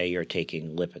let's say you're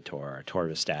taking Lipitor or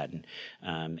atorvastatin,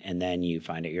 and then you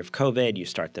find out you have COVID, you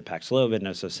start the Paxlovid,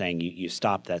 and so saying you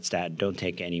stop that statin, don't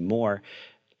take any more.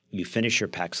 You finish your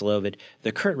Paxlovid.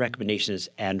 The current recommendation is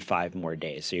and 5 more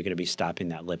days. So you're going to be stopping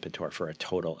that Lipitor for a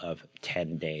total of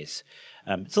 10 days.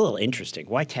 It's a little interesting.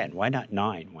 Why 10? Why not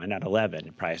 9? Why not 11?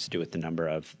 It probably has to do with the number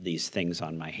of these things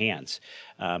on my hands.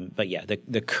 But yeah,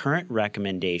 the current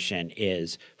recommendation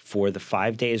is for the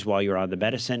 5 days while you're on the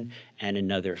medicine and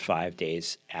another 5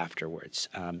 days afterwards.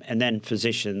 And then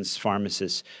physicians,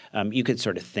 pharmacists, you could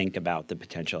sort of think about the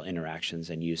potential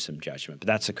interactions and use some judgment. But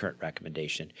that's the current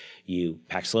recommendation.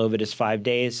 Paxlovid is 5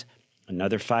 days,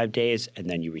 another 5 days, and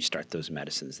then you restart those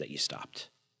medicines that you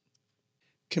stopped.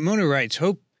 Kimona writes,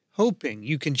 hoping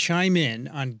you can chime in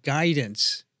on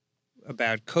guidance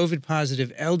about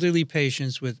COVID-positive elderly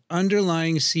patients with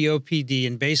underlying COPD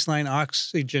and baseline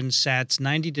oxygen sats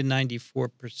 90 to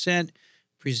 94%,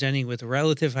 presenting with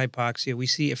relative hypoxia. We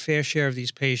see a fair share of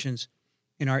these patients,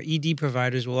 and our ED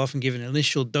providers will often give an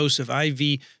initial dose of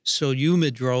IV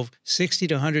solumedrol, 60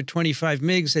 to 125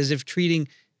 mg, as if treating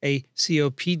a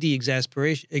COPD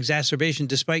exacerbation,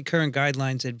 despite current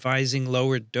guidelines advising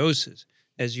lower doses.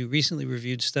 As you recently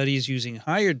reviewed, studies using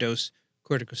higher dose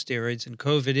corticosteroids in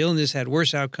COVID illness had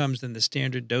worse outcomes than the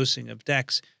standard dosing of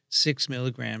Dex, 6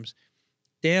 milligrams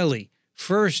daily.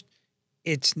 First,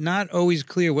 it's not always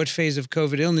clear what phase of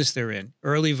COVID illness they're in,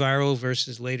 early viral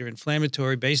versus later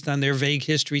inflammatory, based on their vague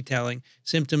history telling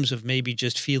symptoms of maybe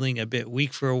just feeling a bit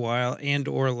weak for a while and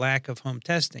or lack of home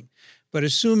testing. But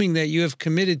assuming that you have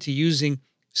committed to using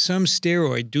some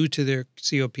steroid due to their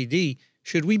COPD,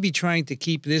 should we be trying to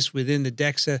keep this within the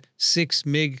DEXA 6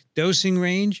 mg dosing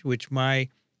range, which my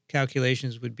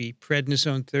calculations would be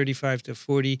prednisone 35 to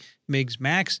 40 mg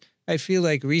max? I feel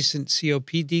like recent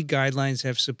COPD guidelines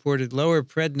have supported lower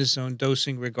prednisone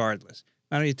dosing regardless.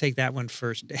 Why don't you take that one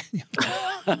first, Daniel?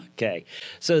 Okay.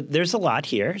 So there's a lot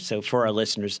here. So for our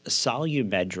listeners,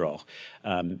 solumedrol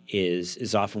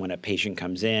is often when a patient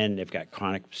comes in, they've got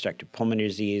chronic obstructive pulmonary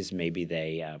disease, maybe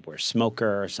they were a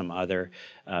smoker or some other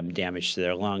damage to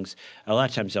their lungs. A lot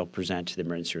of times they'll present to the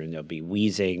emergency room, they'll be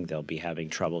wheezing, they'll be having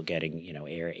trouble getting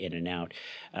air in and out.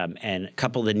 And a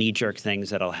couple of the knee-jerk things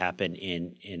that'll happen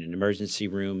in an emergency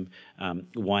room,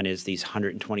 one is these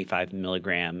 125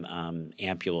 milligram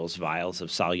ampules, vials of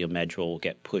solumedrol will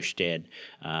get pushed in.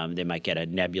 They might get a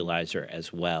nebulizer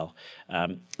as well.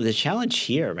 The challenge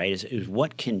here, right, is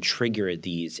what can trigger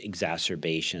these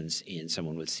exacerbations in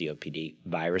someone with COPD?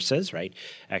 Viruses, right?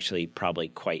 Actually, probably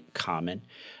quite common.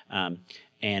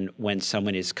 And when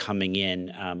someone is coming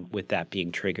in with that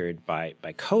being triggered by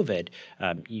COVID,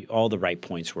 all the right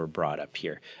points were brought up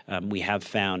here. We have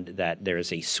found that there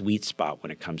is a sweet spot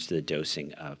when it comes to the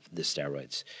dosing of the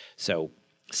steroids. So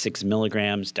 6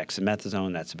 milligrams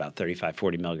dexamethasone, that's about 35,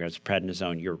 40 milligrams of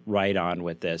prednisone. You're right on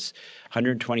with this.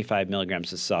 125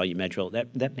 milligrams of solumedrol,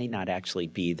 that may not actually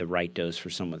be the right dose for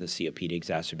someone with a COPD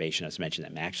exacerbation. As mentioned,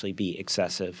 that may actually be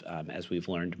excessive as we've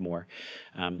learned more.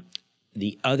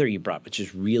 The other you brought, which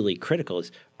is really critical,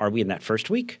 is are we in that first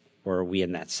week or are we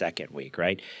in that second week,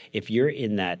 right? If you're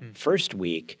in that first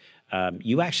week,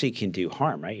 you actually can do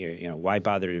harm, right? Why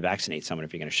bother to vaccinate someone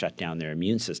if you're going to shut down their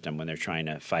immune system when they're trying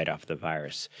to fight off the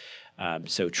virus?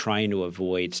 So trying to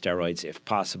avoid steroids if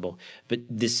possible. But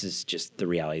this is just the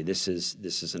reality. This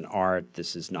is an art.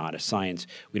 This is not a science.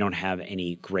 We don't have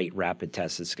any great rapid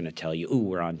test that's going to tell you, ooh,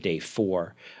 we're on day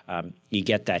 4. You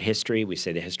get that history. We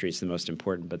say the history is the most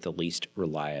important but the least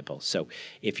reliable. So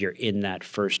if you're in that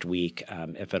first week,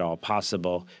 if at all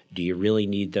possible, do you really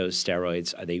need those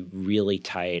steroids? Are they really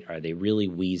tight? Are they really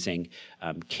wheezing?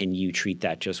 Can you treat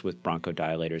that just with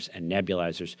bronchodilators and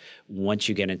nebulizers? Once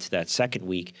you get into that second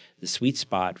week, the sweet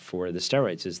spot for the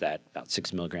steroids is that about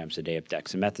 6 milligrams a day of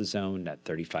dexamethasone, that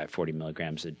 35, 40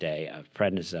 milligrams a day of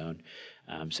prednisone.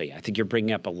 So yeah, I think you're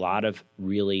bringing up a lot of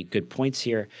really good points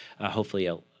here. Hopefully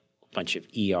a bunch of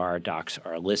ER docs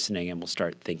are listening and will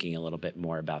start thinking a little bit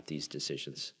more about these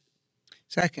decisions.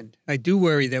 Second, I do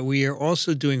worry that we are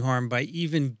also doing harm by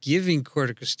even giving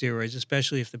corticosteroids,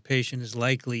 especially if the patient is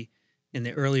likely in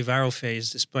the early viral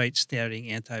phase, despite studying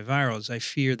antivirals. I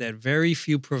fear that very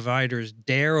few providers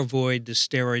dare avoid the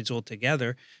steroids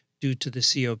altogether due to the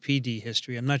COPD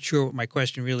history. I'm not sure what my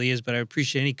question really is, but I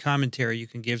appreciate any commentary you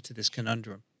can give to this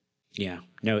conundrum. Yeah,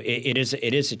 no, it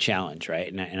is a challenge,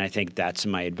 right? And I think that's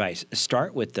my advice.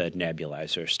 Start with the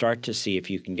nebulizer. Start to see if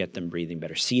you can get them breathing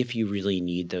better. See if you really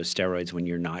need those steroids when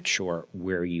you're not sure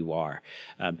where you are.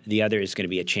 The other is going to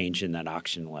be a change in that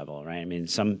oxygen level, right? I mean,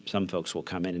 some folks will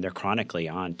come in and they're chronically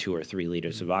on 2 or 3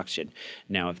 liters of oxygen.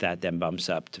 Now, if that then bumps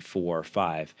up to 4 or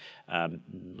 5,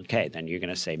 okay, then you're going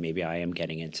to say maybe I am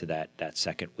getting into that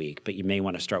second week. But you may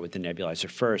want to start with the nebulizer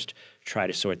first, try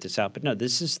to sort this out. But no,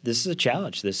 this is a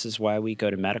challenge. This is why we go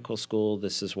go to medical school,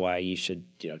 this is why you should,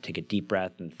 take a deep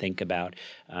breath and think about,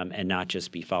 and not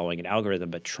just be following an algorithm,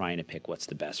 but trying to pick what's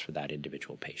the best for that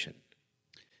individual patient.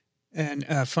 And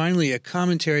finally, a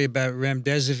commentary about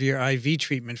remdesivir IV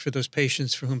treatment for those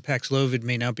patients for whom Paxlovid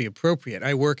may not be appropriate.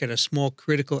 I work at a small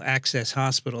critical access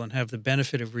hospital and have the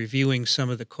benefit of reviewing some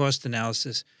of the cost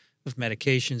analysis of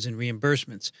medications and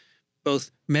reimbursements.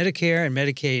 Both Medicare and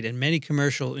Medicaid and many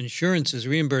commercial insurances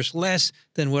reimburse less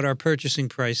than what our purchasing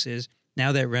price is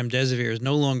now that remdesivir is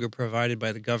no longer provided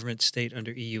by the government, state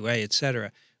under EUA,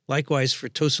 etc. Likewise for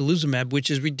tocilizumab,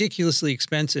 which is ridiculously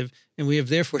expensive, and we have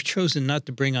therefore chosen not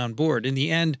to bring on board. In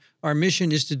the end, our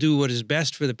mission is to do what is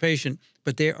best for the patient,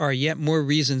 but there are yet more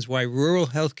reasons why rural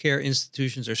healthcare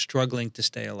institutions are struggling to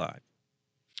stay alive.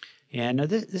 Yeah, no,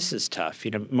 this is tough.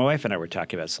 My wife and I were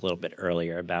talking about this a little bit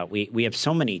earlier about we have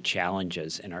so many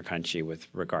challenges in our country with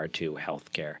regard to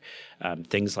healthcare.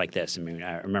 Things like this. I mean,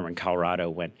 I remember in Colorado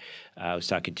when I was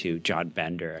talking to John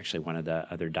Bender, actually one of the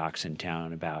other docs in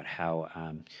town, about how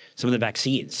some of the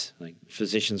vaccines, like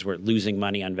physicians were losing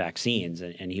money on vaccines,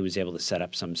 and he was able to set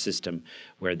up some system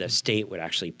where the state would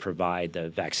actually provide the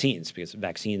vaccines, because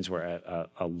vaccines were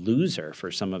a loser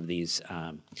for some of these,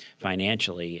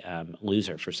 financially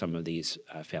loser for some of these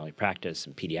family practice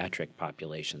and pediatric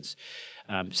populations.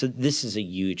 So this is a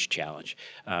huge challenge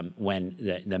when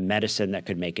the medicine that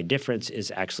could make a difference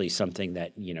is actually something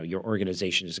that your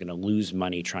organization is going to lose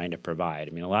money trying to provide.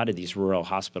 I mean, a lot of these rural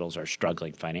hospitals are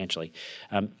struggling financially.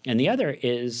 And the other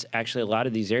is actually a lot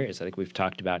of these areas, I think we've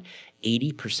talked about,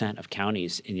 80% of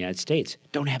counties in the United States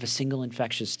don't have a single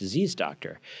infectious disease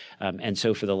doctor. And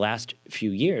so for the last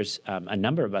few years, a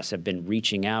number of us have been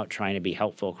reaching out, trying to be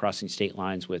helpful, crossing state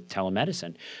lines with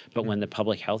telemedicine. But when the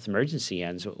public health emergency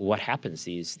ends, what happens?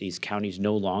 These counties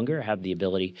no longer have the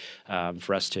ability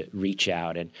for us to reach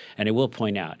out. And I will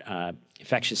point out,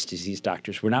 infectious disease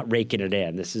doctors, we're not raking it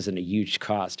in. This isn't a huge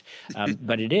cost,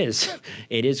 but it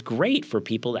is great for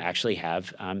people to actually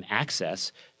have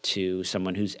access to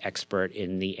someone who's expert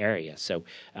in the area. So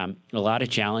a lot of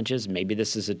challenges. Maybe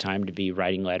this is a time to be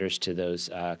writing letters to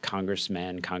those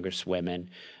congressmen, congresswomen.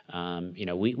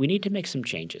 We need to make some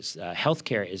changes.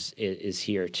 Healthcare is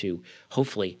here to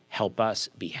hopefully help us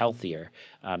be healthier,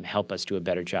 help us do a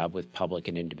better job with public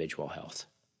and individual health.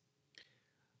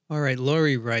 All right,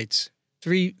 Lori writes,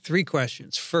 three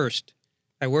questions. First,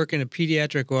 I work in a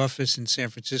pediatric office in San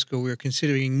Francisco. We're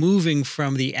considering moving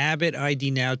from the Abbott ID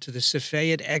Now to the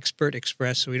Cepheid Expert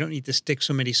Express, so we don't need to stick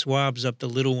so many swabs up the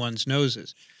little ones'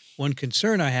 noses. One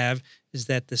concern I have is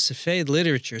that the Cepheid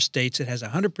literature states it has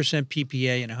 100%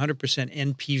 PPA and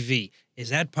 100% NPV. Is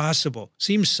that possible?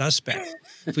 Seems suspect.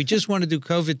 If we just want to do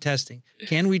COVID testing,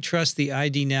 can we trust the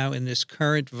ID Now in this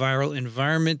current viral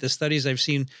environment? The studies I've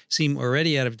seen seem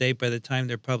already out of date by the time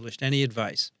they're published. Any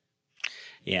advice?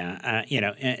 Yeah,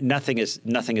 nothing is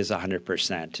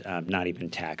 100%, not even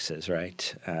taxes,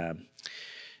 right? I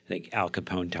think Al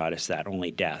Capone taught us that,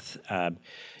 only death.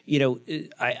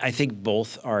 I think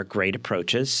both are great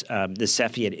approaches. The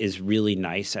Cepheid is really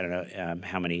nice. I don't know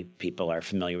how many people are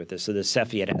familiar with this. So the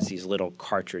Cepheid has these little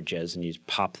cartridges, and you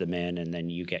pop them in, and then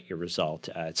you get your result.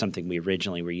 It's something we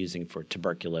originally were using for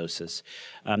tuberculosis.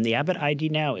 The Abbott ID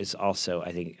Now is also,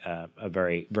 I think, a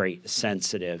very, very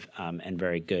sensitive and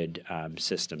very good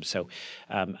system. So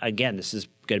again, this is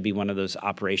going to be one of those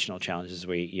operational challenges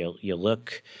where you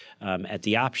look at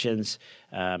the options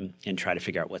and try to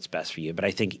figure out what's best for you. But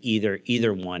I think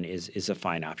either one is a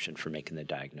fine option for making the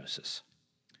diagnosis.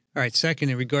 All right. Second,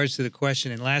 in regards to the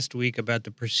question in last week about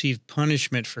the perceived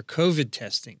punishment for COVID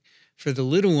testing, for the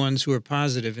little ones who are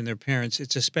positive in their parents,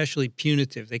 it's especially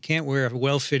punitive. They can't wear a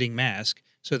well-fitting mask,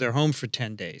 so they're home for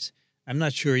 10 days. I'm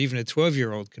not sure even a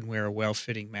 12-year-old can wear a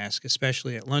well-fitting mask,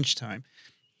 especially at lunchtime.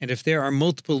 And if there are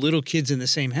multiple little kids in the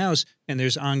same house and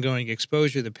there's ongoing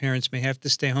exposure, the parents may have to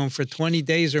stay home for 20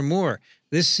 days or more.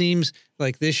 This seems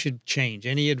like this should change.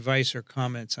 Any advice or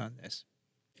comments on this?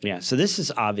 Yeah, so this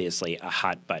is obviously a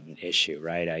hot button issue,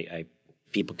 right?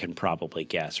 People can probably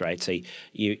guess, right? So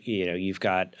you've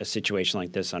got a situation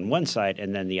like this on one side,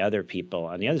 and then the other people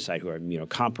on the other side who are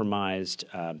immunocompromised,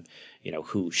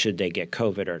 who, should they get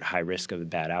COVID, are at high risk of a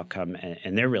bad outcome.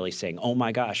 And they're really saying, oh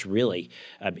my gosh, really?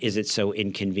 Is it so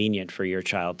inconvenient for your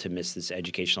child to miss this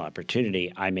educational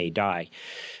opportunity? I may die.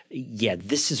 Yeah,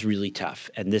 this is really tough.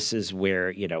 And this is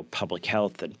where, public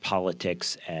health and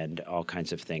politics and all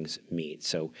kinds of things meet.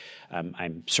 So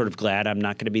I'm sort of glad I'm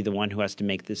not going to be the one who has to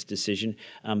make this decision.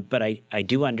 But I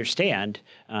do understand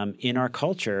in our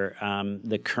culture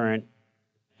the current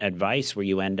advice where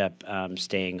you end up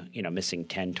staying, missing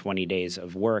 10, 20 days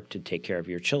of work to take care of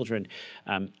your children,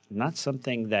 not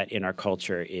something that in our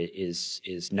culture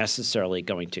is necessarily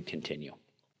going to continue.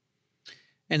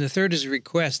 And the third is a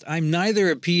request. I'm neither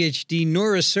a PhD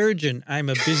nor a surgeon. I'm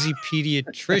a busy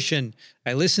pediatrician.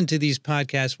 I listen to these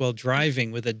podcasts while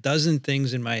driving with a dozen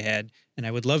things in my head, and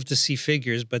I would love to see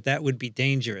figures, but that would be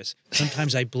dangerous.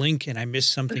 Sometimes I blink and I miss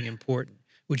something important.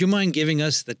 Would you mind giving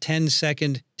us the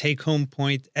 10-second take-home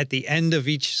point at the end of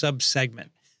each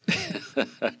sub-segment?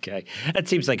 Okay. That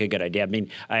seems like a good idea. I mean,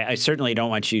 I certainly don't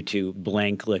want you to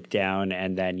blink, look down,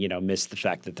 and then, miss the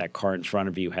fact that car in front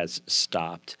of you has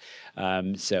stopped.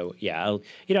 So, yeah,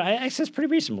 I guess it's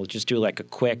pretty reasonable. Just do like a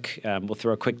quick, we'll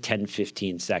throw a quick 10,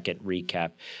 15-second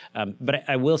recap. But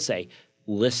I will say,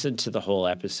 listen to the whole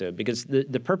episode, because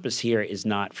the purpose here is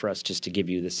not for us just to give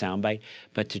you the soundbite,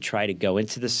 but to try to go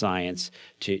into the science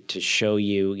to show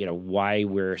you, why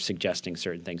we're suggesting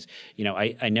certain things.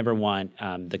 I never want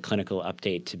the clinical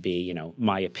update to be,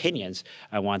 my opinions.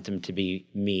 I want them to be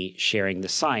me sharing the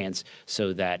science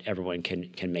so that everyone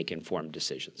can make informed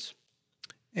decisions.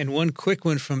 And one quick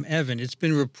one from Evan. It's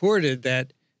been reported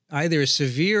that either a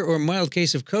severe or mild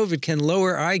case of COVID can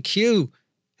lower IQ.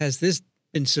 Has this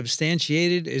been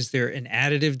substantiated? Is there an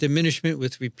additive diminishment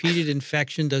with repeated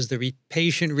infection? Does the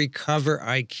patient recover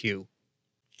IQ?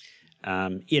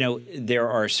 There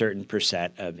are a certain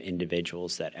percent of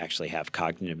individuals that actually have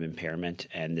cognitive impairment,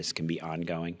 and this can be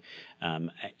ongoing.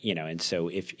 And so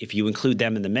if you include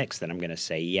them in the mix, then I'm going to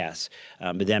say yes.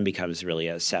 But then becomes really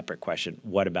a separate question.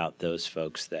 What about those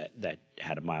folks that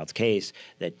had a mild case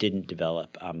that didn't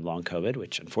develop long COVID,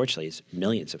 which unfortunately is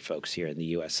millions of folks here in the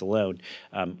U.S. alone?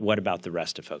 What about the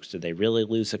rest of folks? Did they really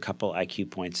lose a couple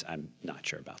IQ points? I'm not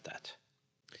sure about that.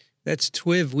 That's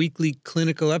TWiV Weekly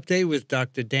Clinical Update with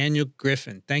Dr. Daniel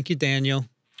Griffin. Thank you, Daniel.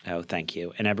 Oh, thank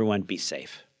you. And everyone, be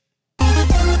safe.